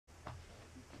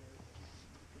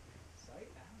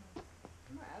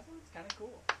kind of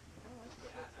cool.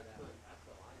 Yeah, that's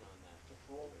the line on that. It's a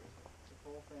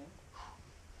full thing.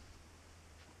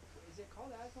 Is it called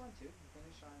Aslan too? You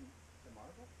finish on the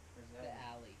marble? Or is that The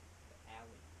alley. the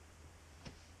alley?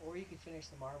 Or you could finish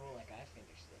the marble like I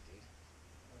finished it, dude.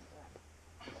 What's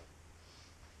that?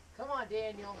 Come on,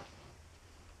 Daniel.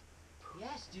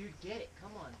 Yes, dude, get it.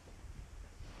 Come on.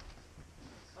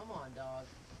 Come on, dog.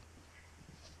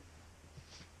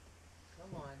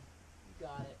 Come on. You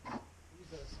got it. Use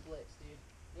those splits, dude.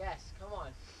 Yes, come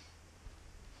on.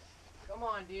 Come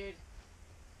on, dude.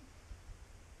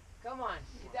 Come on.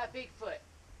 Get that big foot.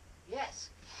 Yes.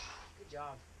 Good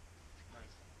job. Nice.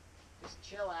 Just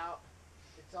chill out.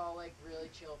 It's all like really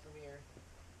chill from here.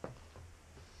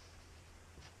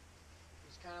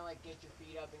 Just kind of like get your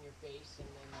feet up in your face and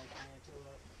then like mantle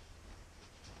up.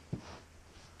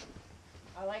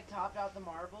 I like topped out the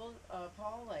marble,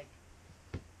 Paul, like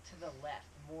to the left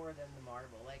more than the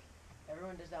marble. Like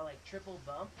everyone does that like triple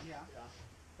bump. Yeah.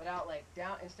 But out like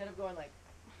down, instead of going like,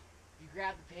 you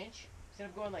grab the pinch, instead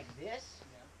of going like this,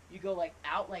 you go like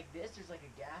out like this, there's like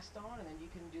a gaston, and then you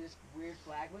can do this weird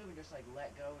flag move and just like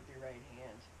let go with your right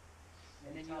hand.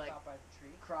 And then you like out by the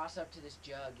tree? cross up to this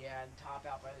jug, yeah, and top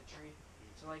out by the tree.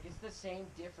 So like it's the same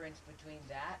difference between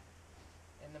that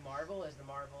and the marble as the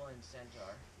marble and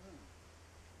centaur.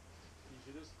 You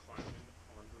should just climb in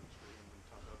onto the tree and then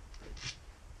top out the tree.